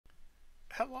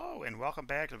Hello and welcome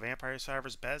back to Vampire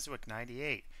Survivors BESWEC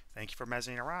 98. Thank you for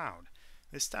messing around.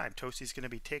 This time, Toastie's going to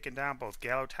be taking down both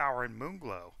Gallo Tower and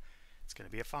Moonglow. It's going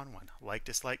to be a fun one. Like,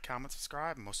 dislike, comment,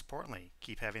 subscribe, and most importantly,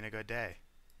 keep having a good day.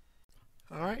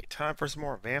 Alright, time for some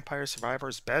more Vampire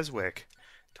Survivors BESWEC.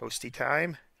 Toastie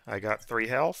time. I got 3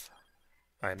 health.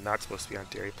 I'm not supposed to be on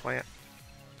Dairy Plant.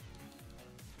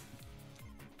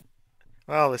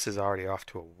 Well, this is already off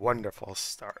to a wonderful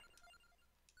start.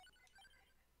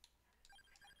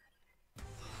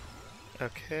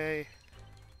 Okay.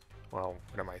 Well,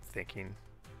 what am I thinking?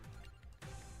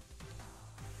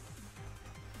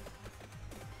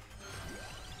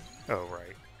 Oh,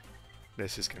 right.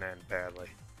 This is going to end badly.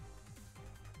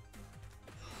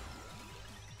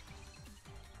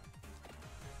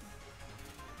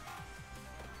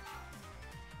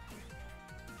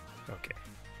 Okay.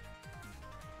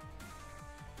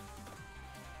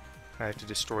 I have to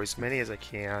destroy as many as I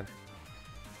can.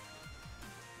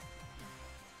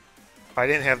 If I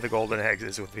didn't have the golden eggs,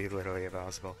 this would be literally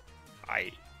impossible.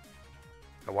 I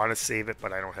want to save it,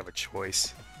 but I don't have a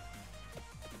choice.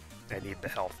 I need the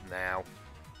health now.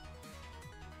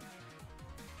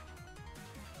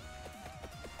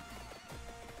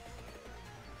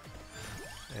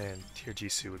 And Tier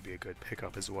Jisoo would be a good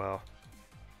pickup as well.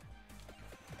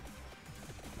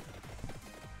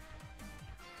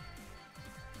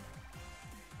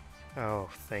 Oh,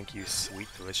 thank you, sweet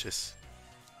delicious.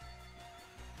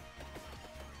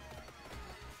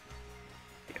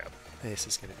 Yeah, this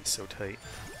is going to be so tight.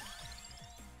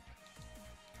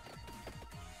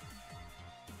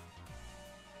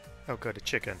 Oh good, a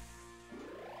chicken.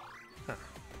 Huh.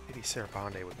 Maybe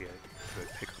Sarabande would be a good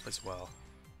pickup as well.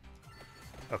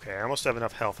 Okay, I almost have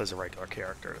enough health as a regular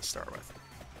character to start with.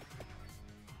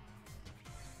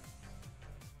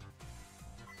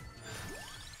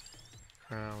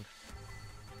 Crown.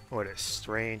 What a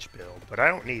strange build, but I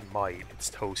don't need might, it's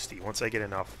Toastie. Once I get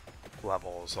enough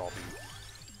levels, I'll be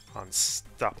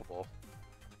unstoppable.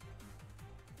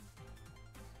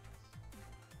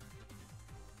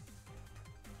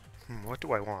 What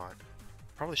do I want?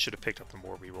 Probably should have picked up the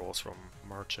more rerolls from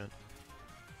Merchant.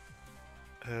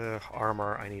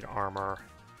 Armor, I need armor.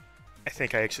 I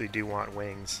think I actually do want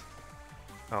wings.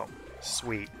 Oh,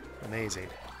 sweet. Amazing.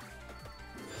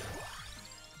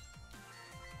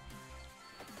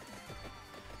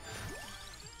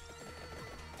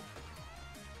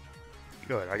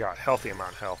 Good, I got a healthy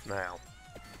amount of health now.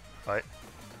 But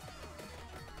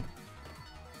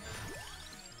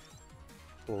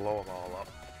blow them all up.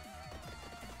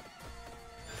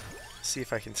 See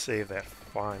if I can save that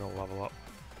final level up.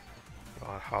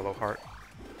 Hollow Heart.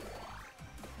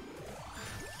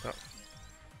 Oh.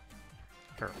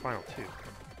 Or final 2.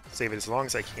 Save it as long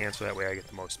as I can so that way I get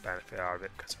the most benefit out of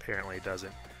it, because apparently it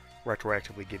doesn't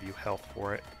retroactively give you health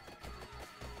for it.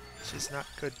 Which is not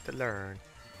good to learn.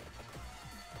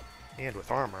 And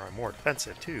with armor, I'm more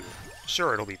defensive too.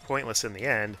 Sure, it'll be pointless in the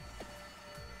end,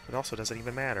 but also doesn't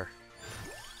even matter.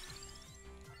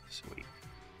 Sweet.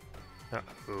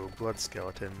 Uh-oh, blood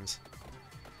skeletons.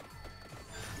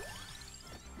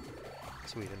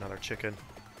 Sweet, another chicken.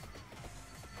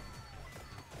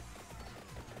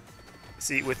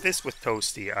 See, with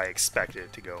Toastie, I expected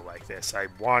it to go like this. I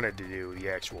wanted to do the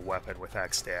actual weapon with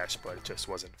X-Dash, but it just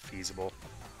wasn't feasible.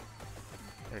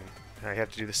 And I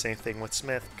have to do the same thing with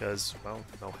Smith, because, well,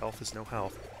 no health is no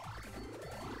health.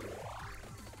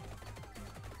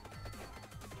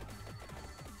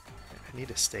 I need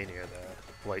to stay near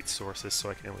the light sources so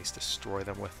I can at least destroy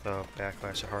them with the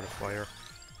Backlash of Heart of Fire.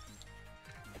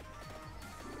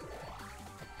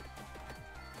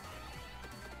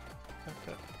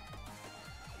 Okay.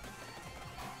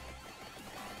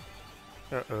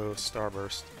 Uh-oh,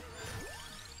 Starburst.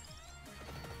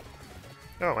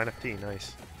 Oh, NFT,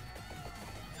 nice.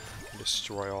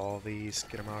 Destroy all these,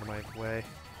 get them out of my way.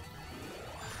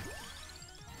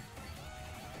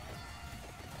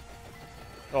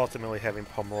 Ultimately, having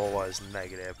Pumrola is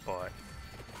negative, but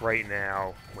right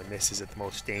now, when this is at the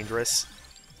most dangerous,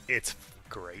 it's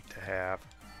great to have.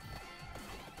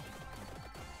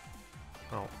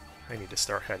 Oh, I need to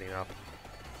start heading up.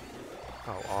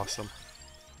 Oh, awesome.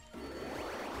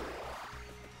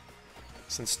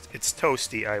 Since it's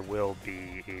Toastie, I will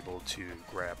be able to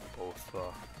grab both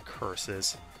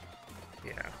curses.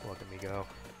 Yeah, look at me go.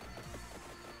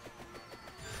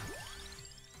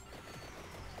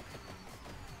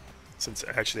 Since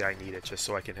actually I need it just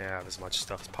so I can have as much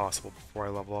stuff as possible before I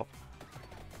level up.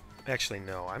 Actually,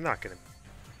 no, I'm not gonna...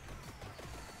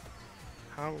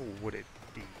 How would it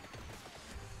be?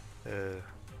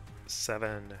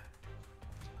 7...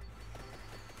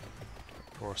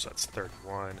 Of course, that's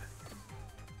 31.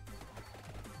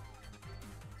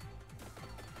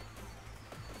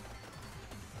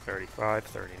 35,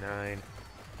 39.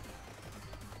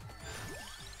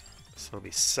 So it'll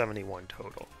be 71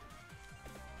 total.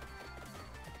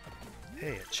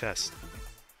 Hey, a chest.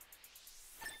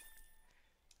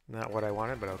 Not what I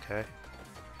wanted, but okay.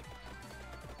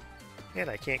 And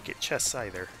I can't get chests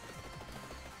either.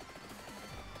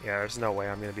 Yeah, there's no way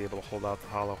I'm going to be able to hold out the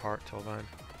Hollow Heart till then.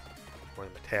 Or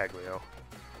the Metaglio.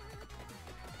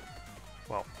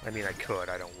 Well, I mean I could,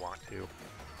 I don't want to.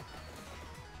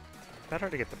 Better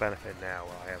to get the benefit now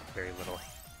while I have very little,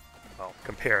 well,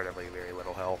 comparatively very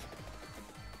little health.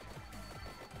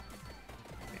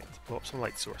 Okay, let's blow up some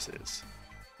light sources.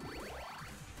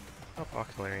 Oh,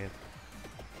 Octolarian.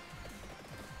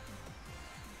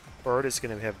 Bird is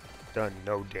going to have done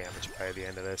no damage by the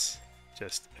end of this.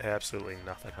 Just absolutely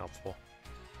nothing helpful.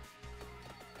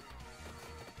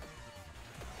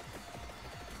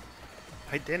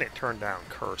 I didn't turn down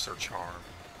Curse or Charm.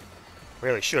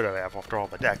 Really should have after all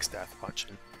the Dex Death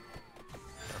punching.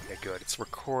 Okay, good. It's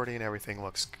recording. Everything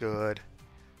looks good.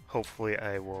 Hopefully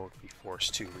I won't be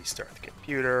forced to restart the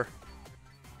computer.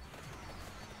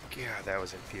 God, that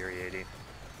was infuriating.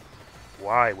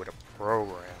 Why would a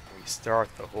program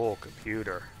restart the whole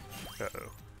computer? Uh-oh.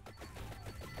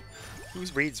 Who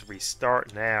reads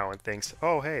restart now and thinks,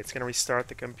 oh hey, it's gonna restart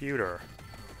the computer?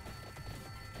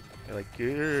 You're like,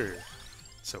 ugh.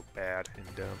 So bad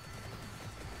and dumb.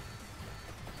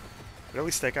 But at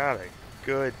least I got a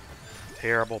good,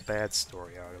 terrible, bad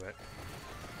story out of it.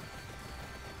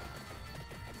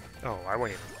 Oh, I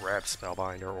wouldn't even grab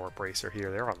Spellbinder or Bracer here.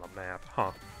 They're on the map,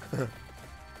 huh?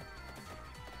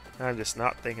 I'm just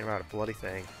not thinking about a bloody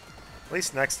thing. At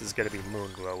least next is going to be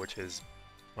Moonglow, which is,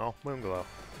 well, Moonglow.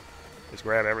 Just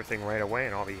grab everything right away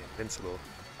and I'll be invincible.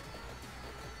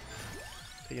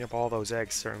 Picking up all those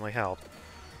eggs certainly helped.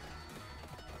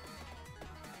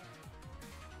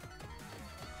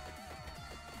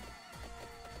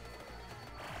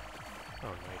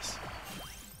 Oh, nice.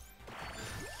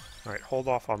 Alright, hold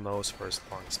off on those for as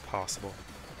long as possible.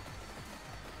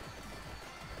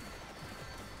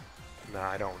 Nah,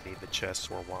 I don't need the chest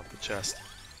or want the chest.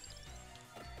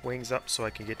 Wings up so I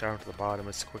can get down to the bottom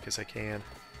as quick as I can.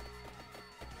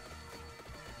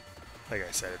 Like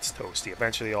I said, it's Toastie.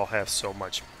 Eventually I'll have so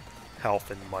much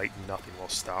health and might nothing will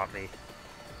stop me.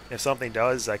 If something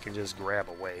does, I can just grab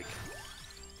a Wake.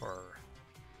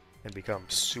 And become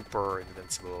super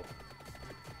invincible.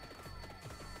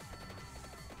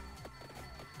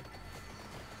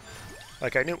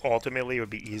 Like, I knew ultimately it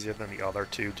would be easier than the other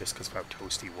two just because of how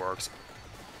Toastie works.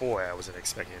 Boy, I wasn't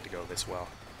expecting it to go this well.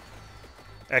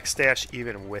 X-Dash,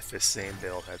 even with this same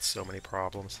build, had so many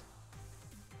problems.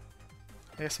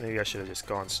 I guess maybe I should have just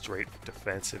gone straight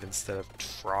defensive instead of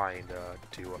trying to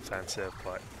do offensive,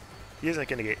 but he isn't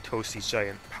going to get Toastie's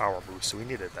giant power boost, so we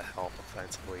needed the help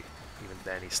offensively. Even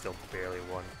then, he still barely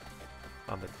won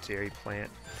on the dairy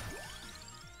plant.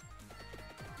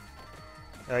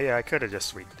 Yeah, I could have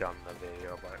just redone the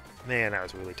video, but man, I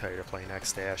was really tired of playing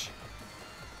X-Dash.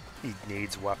 He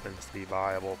needs weapons to be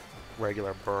viable.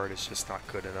 Regular Bird is just not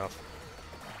good enough.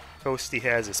 Toastie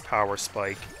has his power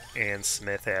spike, and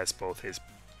Smith has both his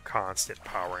constant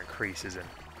power increases and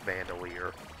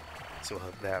Vandalier, so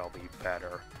that'll be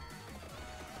better.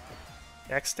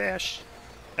 X-Dash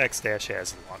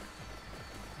has luck,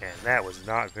 and that was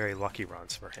not very lucky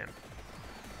runs for him.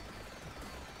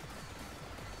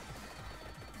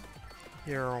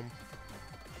 Here,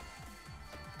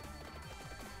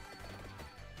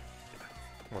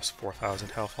 almost 4,000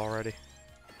 health already.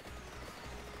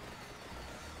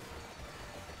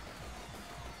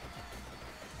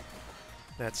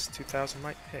 That's 2,000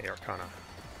 might. Hey, Arcana.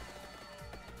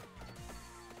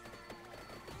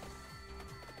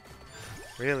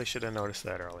 Really should have noticed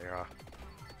that earlier. Huh?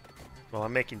 Well,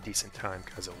 I'm making decent time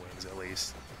because of wings, at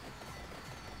least.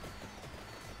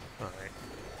 Alright.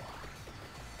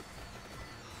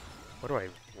 What do I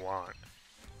want?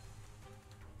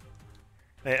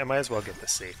 I might as well get the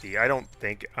safety. I don't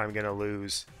think I'm going to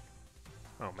lose...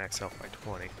 Oh, max health by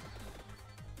 20.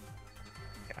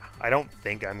 Yeah, I don't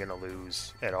think I'm going to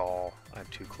lose at all. I'm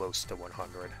too close to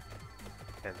 100.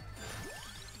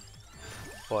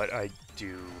 But I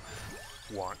do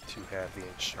want to have the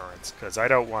insurance, because I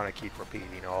don't want to keep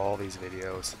repeating all these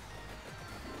videos.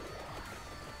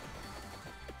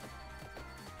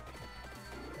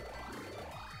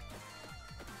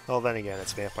 Well, then again,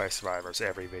 it's Vampire Survivors.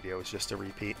 Every video is just a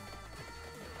repeat.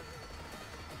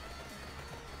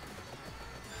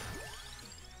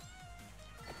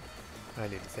 I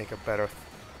need to think of better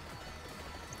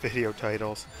video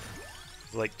titles.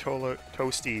 Like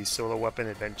Toastie's Solo Weapon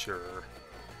Adventure.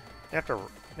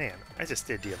 Man, I just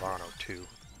did Divano too.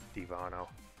 Divano.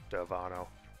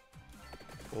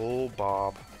 Old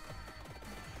Bob.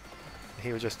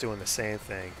 He was just doing the same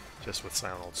thing, just with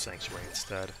Silent Old Sanctuary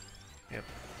instead. Yep,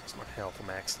 that's my health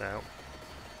maxed out.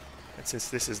 And since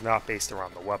this is not based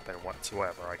around the weapon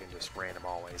whatsoever, I can just random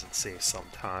always and save some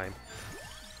time.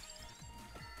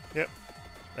 Yep,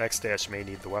 X-Dash may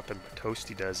need the weapon, but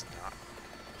Toastie does not.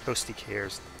 Toastie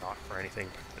cares not for anything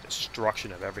but the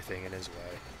destruction of everything in his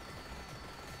way.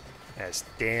 As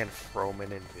Dan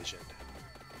Froman envisioned.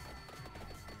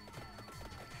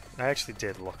 I actually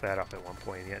did look that up at one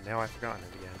point, yet now I've forgotten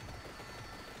it again.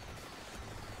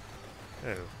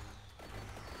 Oh.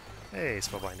 Hey,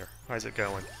 Spellbinder. How's it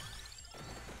going?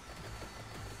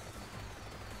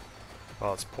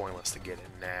 Well, it's pointless to get it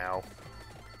now.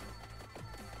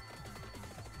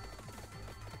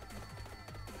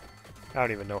 I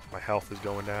don't even know if my health is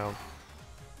going down.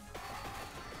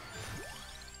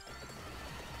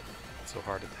 It's so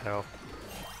hard to tell.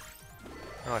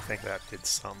 Oh, I think that did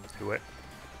something to it.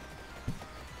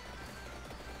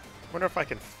 Wonder if I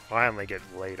can finally get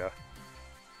Leda.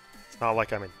 It's not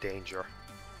like I'm in danger.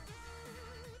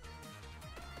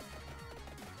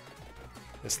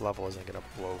 This level isn't going to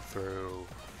blow through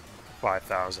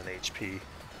 5,000 HP.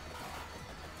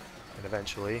 And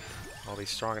eventually, I'll be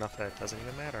strong enough that it doesn't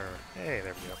even matter. Hey,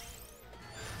 there we go.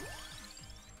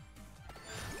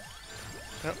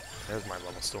 Oh, there's my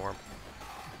level storm.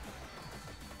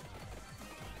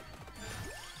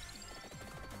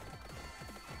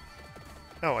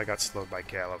 Oh, I got slowed by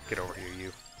Gallo. Get over here,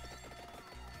 you.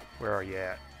 Where are you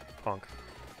at, punk?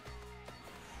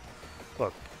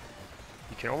 Look,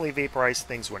 you can only vaporize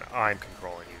things when I'm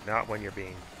controlling you, not when you're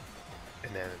being an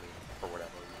enemy or whatever.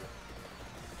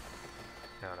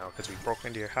 I don't know, because we broke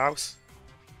into your house?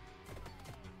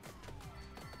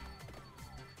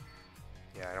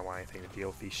 Yeah, I don't want anything to deal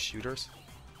with these shooters.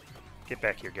 Get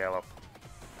back here, Gallo.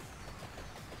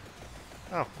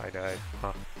 Oh, I died.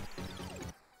 Huh.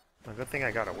 Well, good thing I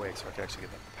got away so I could actually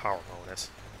get the power bonus.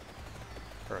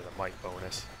 Or the might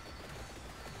bonus.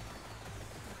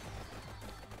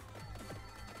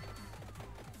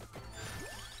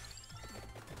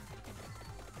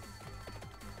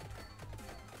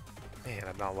 Man,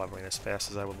 I'm not leveling as fast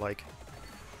as I would like.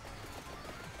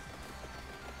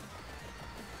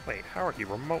 Wait, how are you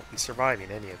remotely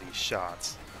surviving any of these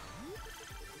shots?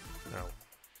 No.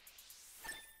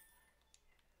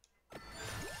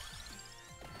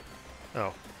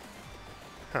 Oh.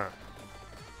 Huh.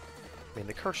 I mean,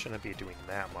 the curse shouldn't be doing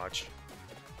that much.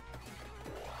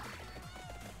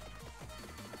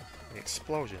 The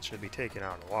explosion should be taking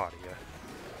out a lot of you.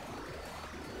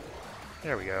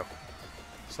 There we go.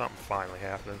 Something finally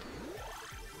happened.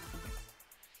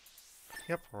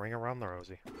 Yep, ring around the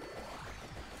rosy.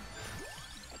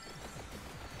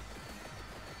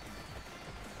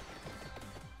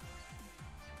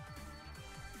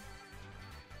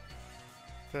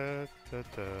 Da, da,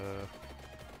 da.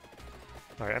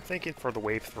 Alright, I'm thinking for the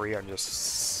wave 3, I'm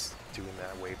just doing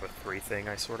that wave of 3 thing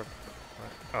I sort of...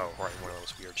 Oh, right, one of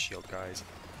those weird shield guys.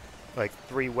 Like,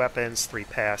 3 weapons, 3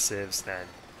 passives, then...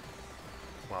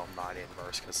 Well, not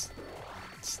inverse, because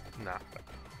it's not...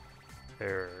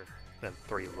 Then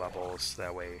 3 levels,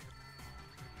 that way it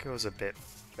goes a bit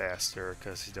faster,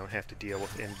 because you don't have to deal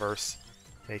with inverse,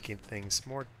 making things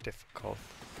more difficult.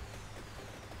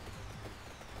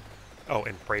 Oh,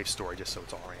 and Brave Story, just so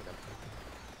it's all random.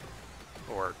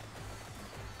 Or,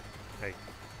 hey,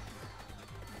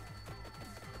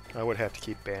 I would have to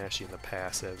keep banishing the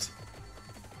passives.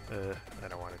 I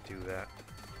don't want to do that.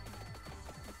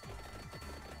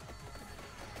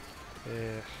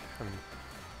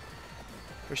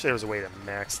 Wish there was a way to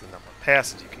max the number of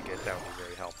passes you could get. That would be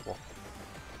very helpful.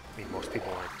 I mean, most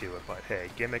people wouldn't do it, but hey,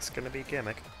 gimmick's gonna be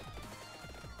gimmick.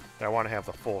 I want to have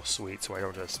the full suite, so I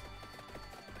don't just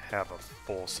have a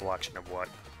full selection of what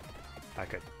I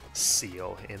could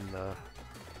seal in the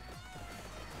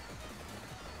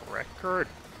record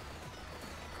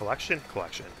collection.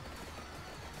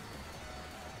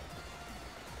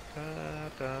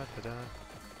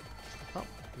 Oh,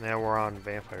 now we're on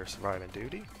Vampire Surviving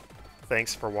Duty.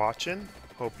 Thanks for watching.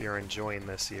 Hope you're enjoying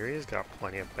this series. Got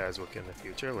plenty of BESWEC in the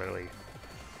future. Literally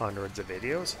hundreds of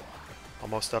videos.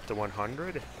 Almost up to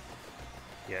 100.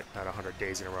 Yet not 100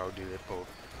 days in a row due to both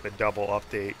the double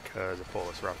update because of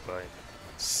Polis Rough and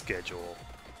schedule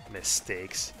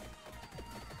mistakes.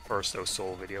 First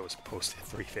Soul video was posted at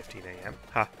 3:15 a.m.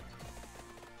 Ha.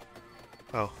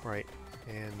 Oh, right.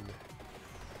 And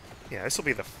yeah, this will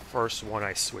be the first one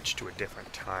I switch to a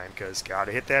different time because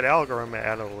gotta hit that algorithm,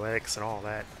 analytics, and all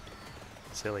that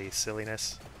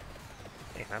silliness.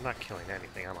 Man, I'm not killing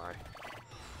anything, am I?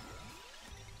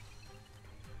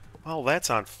 Well,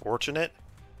 that's unfortunate.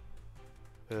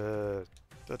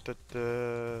 Da, da,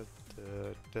 da,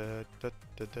 da, da,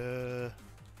 da, da.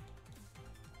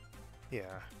 Yeah,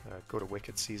 go to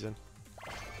Wicked Season.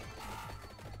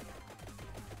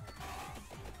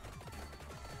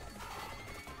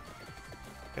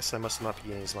 Guess I must not be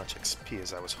getting as much XP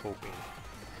as I was hoping.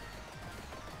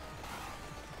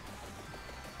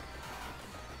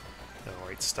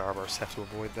 Alright, Starburst, have to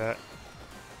avoid that.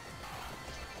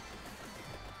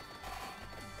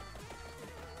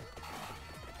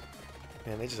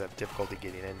 Man, they just have difficulty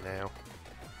getting in now.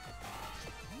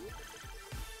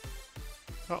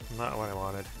 Oh, not what I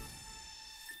wanted.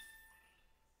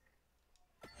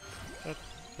 Da,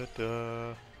 da,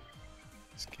 da.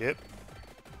 Skip.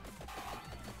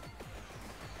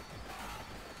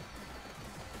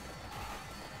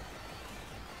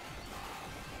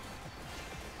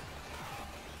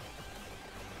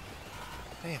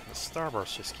 Man, the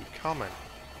Starbursts just keep coming.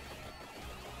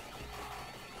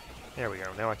 There we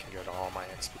go, now I can get all my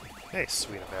XP. Hey,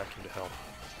 sweet, a vacuum to help.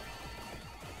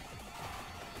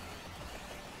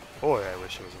 Boy, I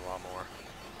wish it was a lot more.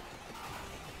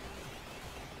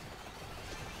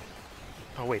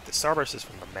 Oh wait, the Starburst is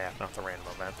from the map, not the random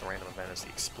event. The random event is the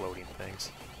exploding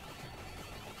things.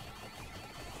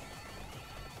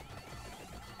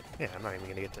 Yeah, I'm not even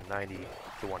going to get to 90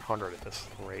 to 100 at this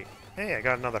rate. Hey, I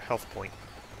got another health point.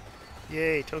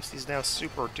 Yay, Toastie's now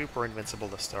super duper invincible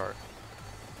to start.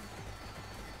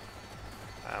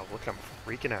 Wow, look, I'm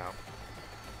freaking out.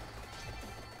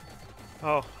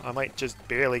 Oh, I might just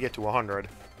barely get to 100.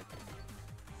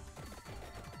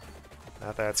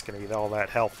 Not that it's going to be all that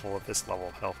helpful at this level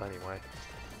of health anyway.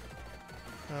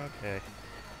 Okay.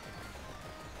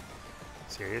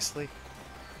 Seriously?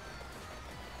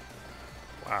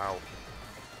 Wow.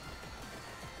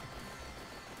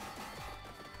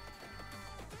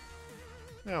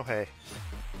 Oh, hey.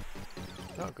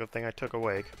 Oh, good thing I took a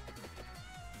wake.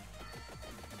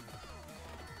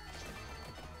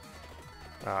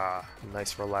 Ah,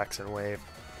 nice relaxing wave.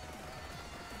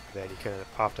 That he could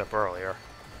have popped up earlier.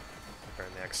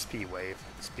 During the XP wave.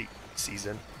 Speed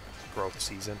season. Growth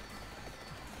season.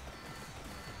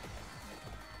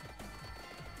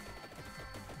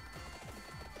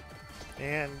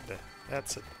 And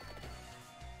that's it.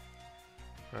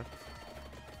 Huh?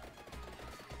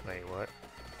 Wait, what?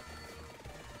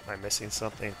 Am I missing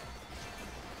something?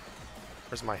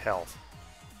 Where's my health?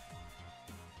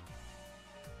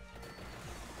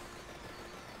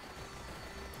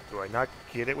 Do I not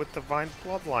get it with Divine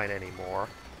Bloodline anymore?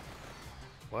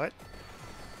 What?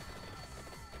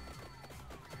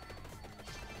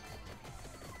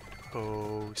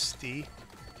 Toastie?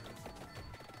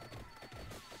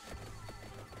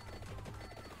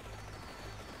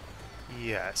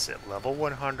 Yes, at level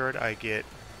 100 I get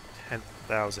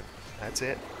 10,000. That's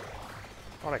it?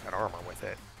 I thought I got armor with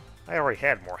it. I already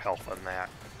had more health than that.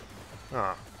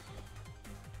 Huh.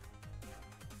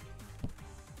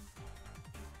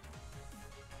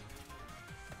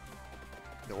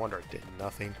 No wonder it did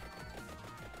nothing.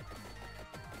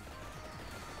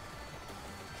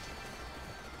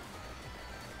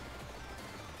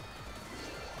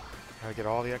 Gotta get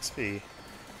all the XP.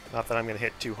 Not that I'm gonna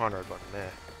hit 200, but meh.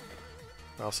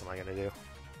 What else am I gonna do?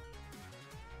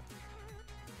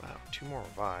 Wow, 2 more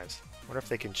revives. Wonder if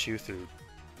they can chew through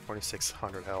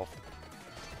 2600 health.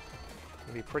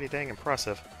 It'd be pretty dang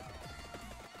impressive.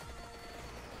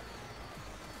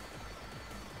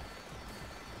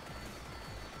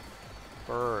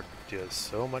 Bird does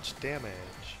so much damage.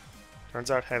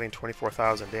 Turns out having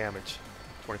 24,000 damage,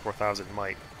 24,000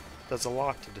 might, does a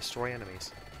lot to destroy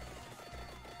enemies.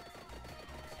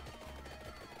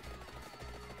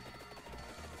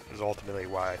 Is ultimately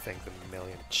why I think the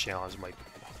million challenge might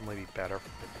ultimately be better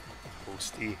for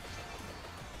Toastie.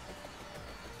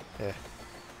 Yeah.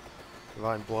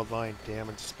 Divine Bloodline,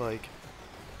 damage spike.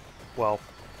 Well,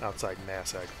 outside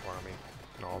mass egg farming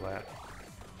and all that.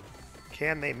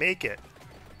 Can they make it?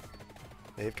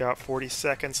 They've got 40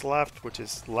 seconds left, which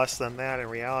is less than that in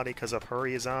reality because of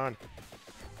Hurry is on.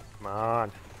 Come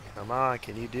on. Come on.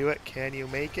 Can you do it? Can you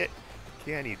make it?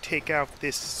 Can you take out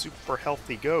this super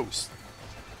healthy ghost?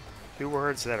 2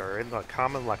 words that are in the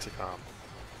common lexicon.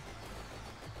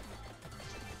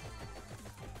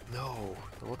 No.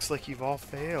 It looks like you've all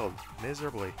failed.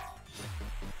 Miserably.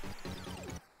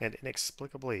 And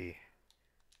inexplicably.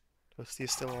 Toastie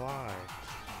is still alive.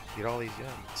 Get all these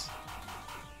gems.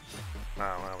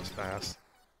 Wow, that was fast.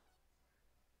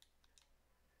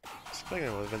 Expecting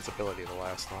the invincibility to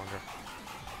last longer.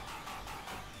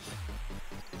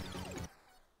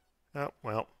 Oh,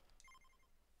 well.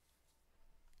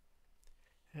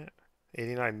 Yeah.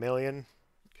 89 million.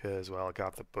 Because, well, I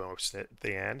got the boost at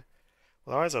the end.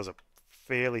 Well, otherwise I was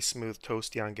fairly smooth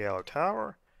Toastie on Gallo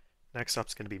Tower. Next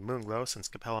up's going to be Moonglow since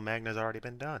Capella Magna's already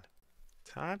been done.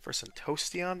 Time for some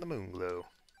Toastie on the Moonglow.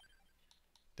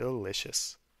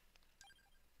 Delicious.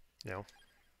 You know,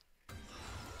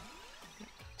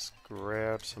 let's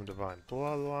grab some Divine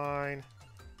Bloodline.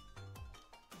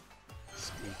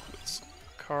 Speak with some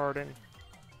Cardin.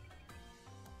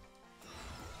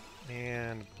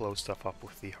 And blow stuff up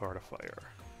with the Heart of Fire.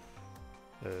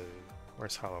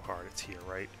 Where's Hollow Heart? It's here,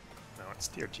 right? No, it's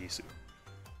Dear Jisoo.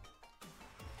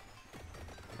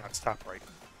 Not stop right.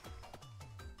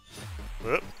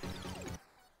 Whoop.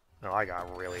 No, I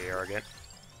got really arrogant.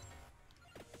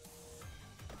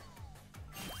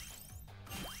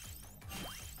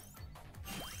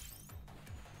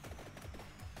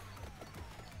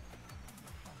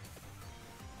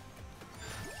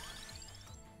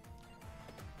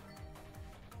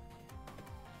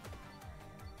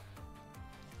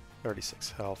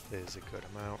 .36 health is a good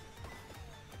amount.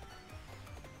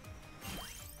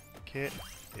 Get.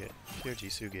 Dear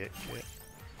Jisoo, get.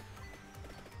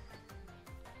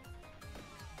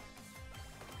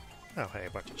 Oh, hey, a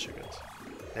bunch of chickens.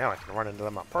 Now I can run into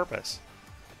them on purpose.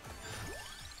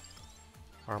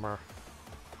 Armor.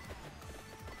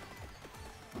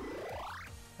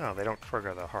 Oh, they don't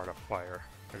trigger the Heart of Fire.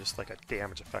 They're just like a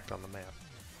damage effect on the map.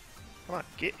 Come on,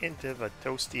 get into the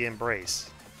Toastie embrace.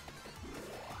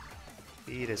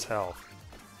 Feed his health.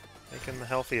 Make him the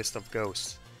healthiest of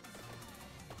ghosts.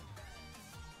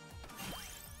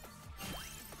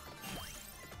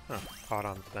 Huh, pot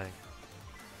on thing.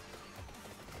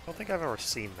 I don't think I've ever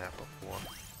seen that before.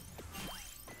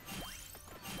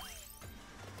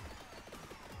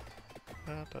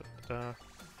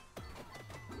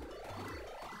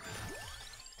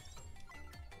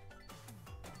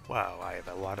 Wow, I have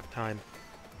a lot of time.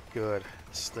 Good.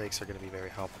 Snakes are going to be very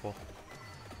helpful.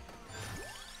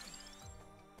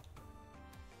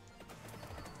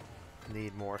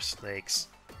 Need more snakes.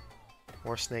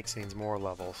 More snakes means more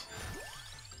levels.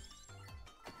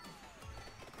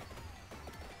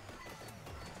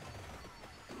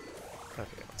 Okay,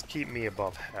 let's keep me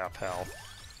above half health.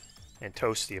 And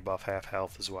Toastie above half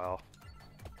health as well.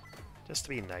 Just to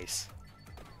be nice.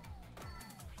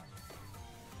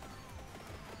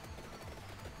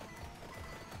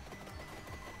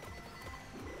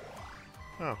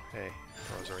 Oh, hey,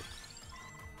 Rosary.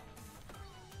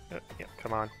 Yep,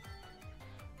 come on.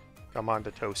 Come on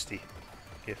to Toastie.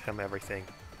 Give him everything.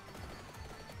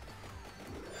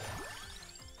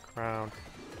 Crown.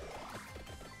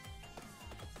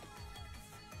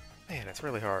 Man, it's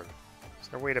really hard. Is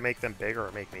there a way to make them bigger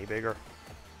or make me bigger?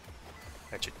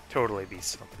 That should totally be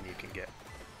something you can get.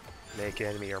 Make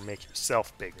enemy or make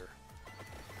yourself bigger.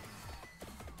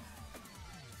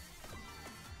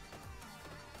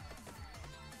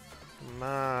 Come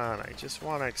on, I just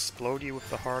want to explode you with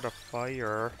the Heart of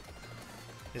Fire.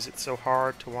 Is it so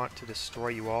hard to want to destroy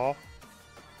you all?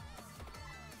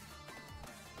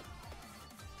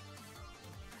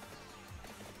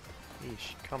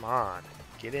 Yeesh, come on.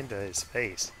 Get into his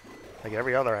face. Like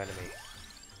every other enemy.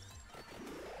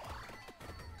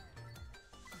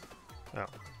 Oh,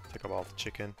 took up all the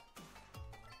chicken.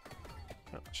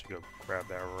 Oh, I should go grab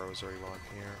that rosary one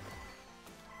here.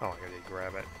 Oh, I gotta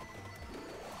grab it.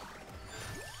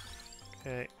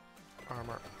 Okay,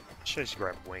 armor. Should just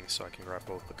grab wings so I can grab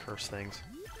both the curse things.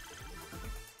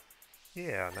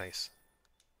 Yeah, nice.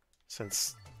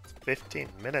 Since 15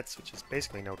 minutes, which is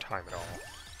basically no time at all.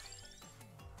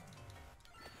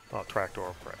 Well, tractor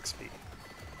for XP.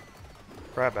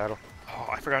 Crab battle. Oh,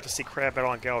 I forgot to see crab battle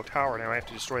on Gallo Tower. Now I have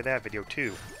to destroy that video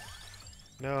too.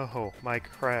 No, my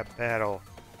crab battle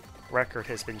record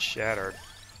has been shattered.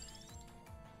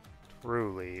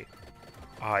 Truly,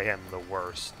 I am the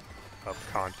worst of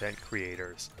content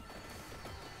creators.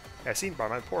 As seen by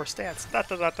my poor stats. Da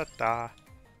da da da da. I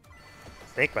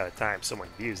think by the time someone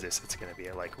views this, it's gonna be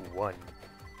at like 1,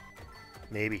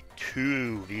 maybe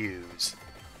 2 views.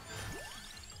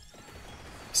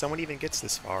 If someone even gets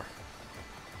this far.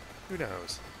 Who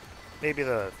knows? Maybe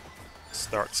the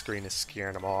start screen is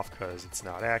scaring them off because it's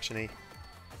not actiony.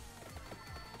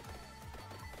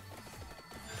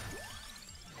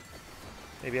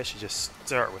 Maybe I should just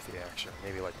start with the action.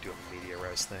 Maybe like do a media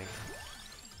res thing.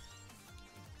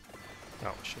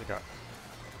 Oh, should have got...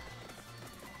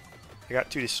 I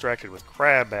got too distracted with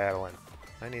crab battling.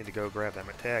 I need to go grab that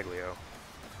Metaglio.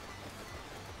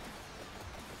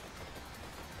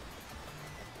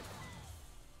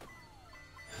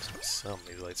 Destroy some of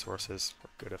these light sources for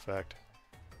good effect.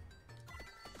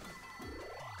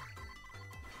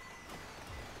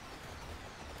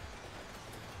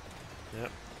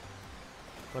 Yep.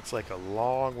 Looks like a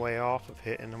long way off of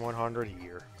hitting 100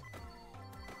 here.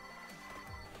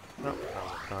 Oh, that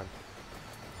was done.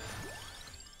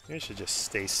 You should just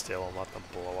stay still and let them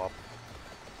blow up.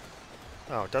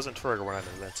 Oh, it doesn't trigger when I'm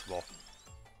invincible.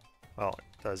 Well,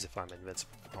 it does if I'm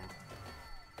invincible from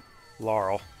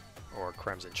Laurel or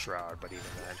Crimson Shroud, but even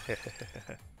then.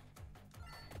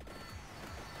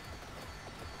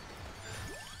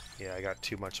 Yeah, I got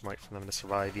too much might for them to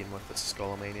survive even with the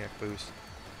Skullomaniac boost.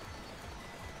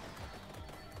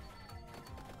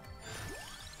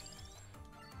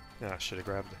 Yeah, I should have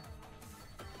grabbed it.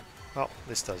 Well,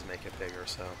 this does make it bigger,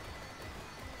 so...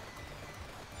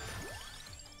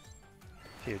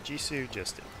 Here, Jisoo,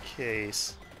 just in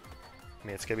case. I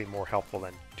mean, it's going to be more helpful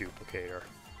than Duplicator.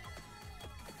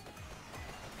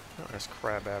 Oh, there's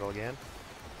Crab Battle again.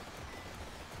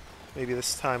 Maybe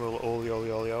this time a little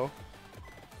Olio.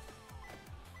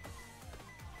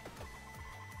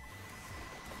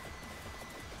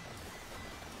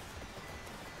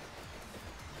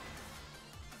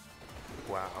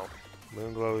 Wow.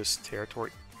 Moonglow's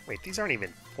territory... Wait, these aren't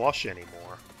even flush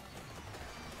anymore.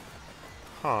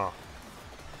 Huh.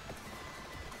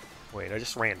 Wait, I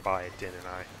just ran by it, didn't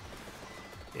I?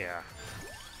 Yeah.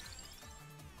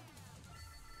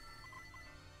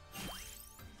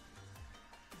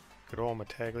 Good old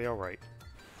Metaglio, right.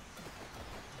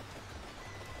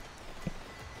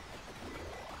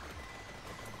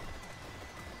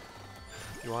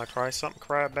 You want to try something,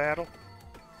 Crab Battle?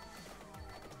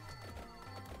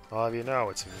 I'll have you know,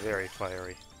 it's very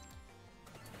fiery.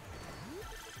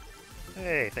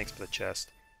 Hey, thanks for the chest.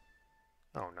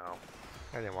 Oh no.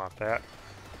 I didn't want that.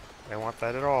 I didn't want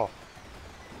that at all.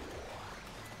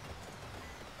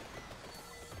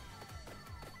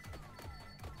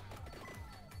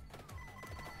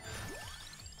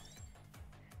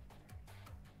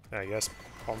 I guess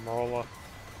Palmola.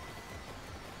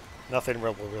 Nothing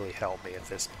will really help me at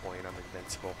this point. I'm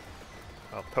invincible.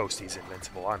 Well, Toastie's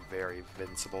invincible. I'm very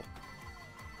invincible.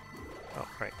 Oh,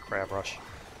 right. Crab Rush.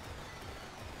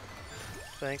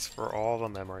 Thanks for all the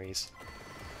memories.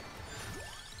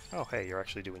 Oh, hey, you're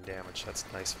actually doing damage. That's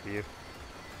nice for you.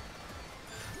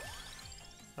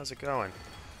 How's it going?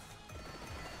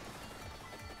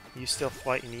 You still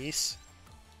fighting east?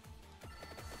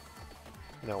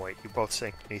 No, wait. You both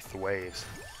sank beneath the waves.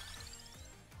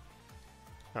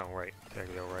 Oh, right. There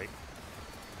you go, right.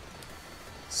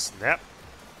 Snap!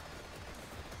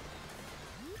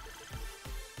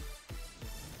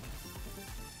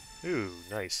 Ooh,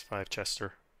 nice.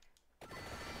 5-chester.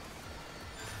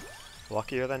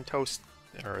 Luckier than Toast,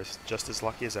 or just as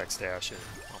lucky as X-Dash, and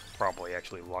well, probably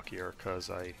actually luckier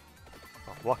because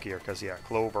luckier because, yeah,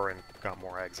 Clover and got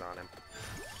more eggs on him.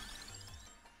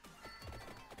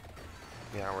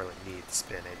 Yeah, I don't really need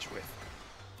spinach with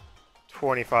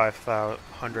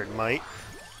 2,500 might,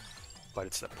 but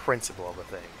it's the principle of the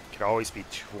thing. It could always be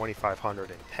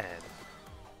 2,510.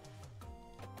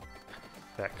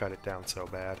 That cut it down so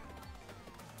bad.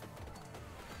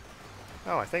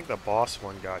 Oh, I think the boss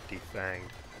one got defanged.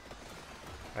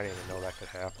 I didn't even know that could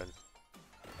happen.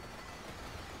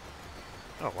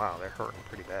 Oh wow, they're hurting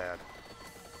pretty bad.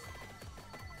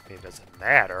 I mean, it doesn't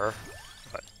matter,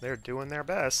 but they're doing their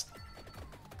best.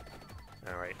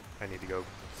 Alright, I need to go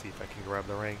see if I can grab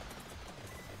the ring.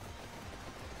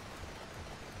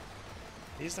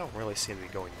 These don't really seem to be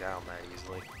going down that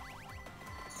easily.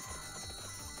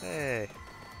 Hey!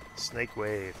 Snake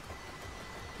Wave.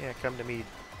 Yeah, come to me,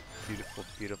 beautiful,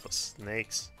 beautiful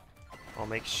snakes. I'll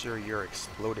make sure you're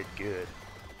exploded good.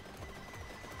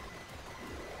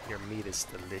 Your meat is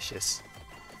delicious.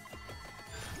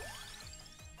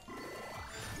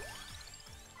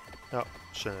 Oh,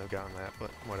 shouldn't have gotten that,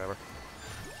 but whatever.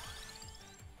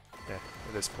 Yeah,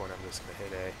 at this point I'm just gonna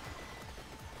hit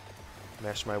A.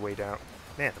 Mash my way down.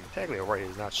 Man, the Metaglio right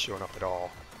is not showing up at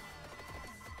all.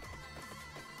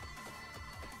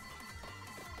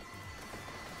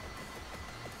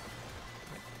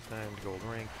 Timed gold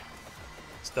ring.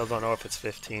 Still don't know if it's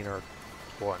 15 or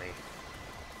 20.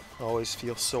 Always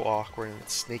feels so awkward and it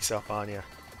sneaks up on you.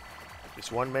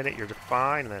 Just 1 minute you're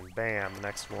fine, and then bam, the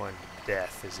next one,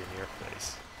 death is in your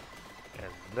face.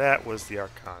 And that was the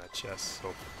Arcana chest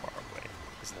so far away.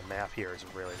 Because the map here is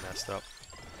really messed up.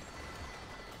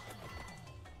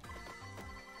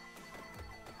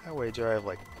 I wager I have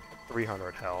like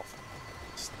 300 health.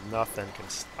 Just nothing can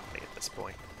stop me at this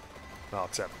point. Well,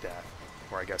 except death.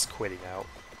 Or I guess quitting out.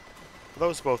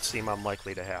 Those both seem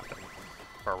unlikely to happen.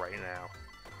 For right now.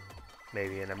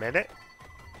 Maybe in a minute?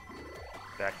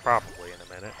 In fact, probably in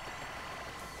a minute.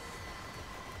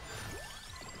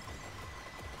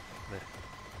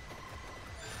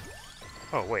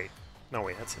 Oh, wait. No,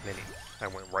 wait, that's a mini. I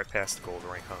went right past the gold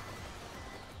ring, huh?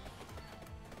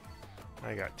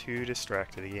 I got too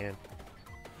distracted again.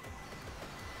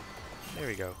 There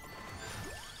we go.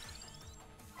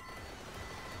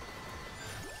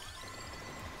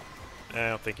 I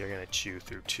don't think you're going to chew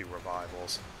through 2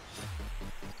 revivals.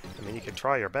 I mean, you can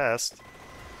try your best.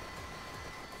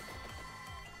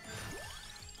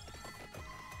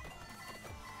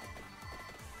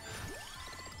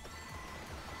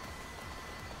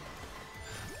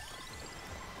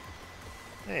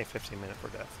 Hey, 15-minute for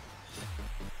death.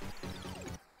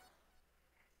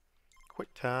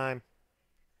 Quick time.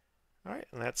 Alright,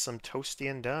 and that's some Toastie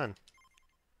and done.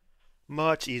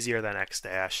 Much easier than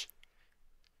X-Dash.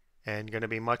 And going to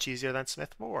be much easier than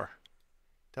Smith 4.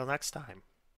 Till next time.